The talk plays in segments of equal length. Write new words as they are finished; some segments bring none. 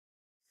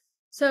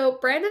So,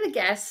 Brandon, the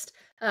guest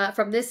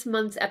from this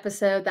month's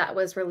episode that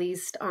was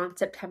released on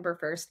September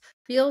 1st,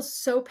 feels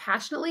so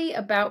passionately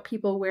about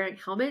people wearing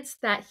helmets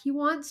that he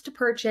wants to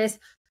purchase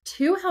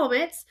two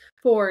helmets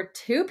for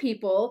two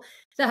people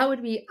that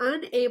would be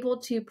unable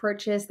to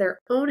purchase their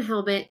own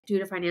helmet due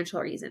to financial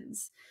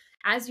reasons.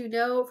 As you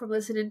know from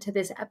listening to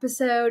this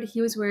episode,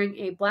 he was wearing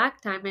a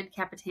Black Diamond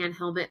Capitan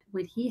helmet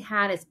when he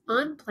had his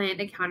unplanned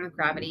encounter with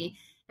gravity,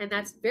 and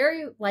that's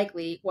very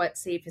likely what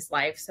saved his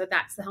life. So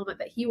that's the helmet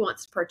that he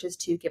wants to purchase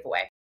to give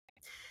away.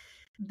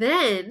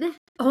 Then,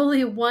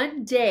 only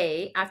one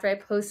day after I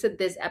posted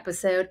this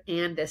episode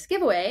and this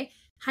giveaway,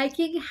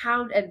 Hiking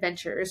Hound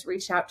Adventures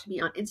reached out to me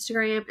on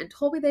Instagram and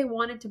told me they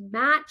wanted to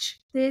match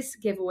this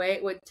giveaway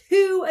with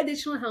two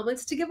additional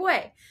helmets to give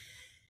away.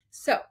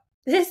 So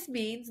this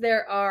means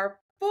there are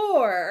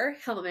four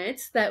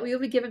helmets that we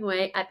will be giving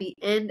away at the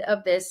end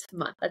of this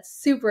month. That's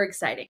super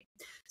exciting.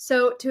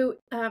 So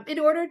in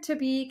order to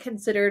be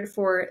considered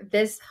for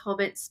this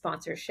helmet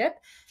sponsorship,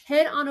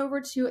 head on over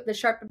to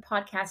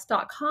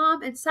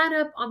thesharpenpodcast.com and sign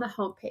up on the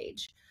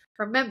homepage.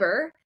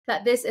 Remember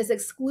that this is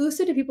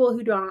exclusive to people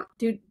who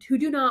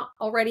do not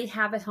already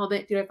have a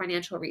helmet due to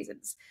financial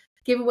reasons.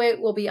 Giveaway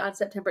will be on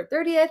September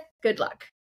 30th. Good luck.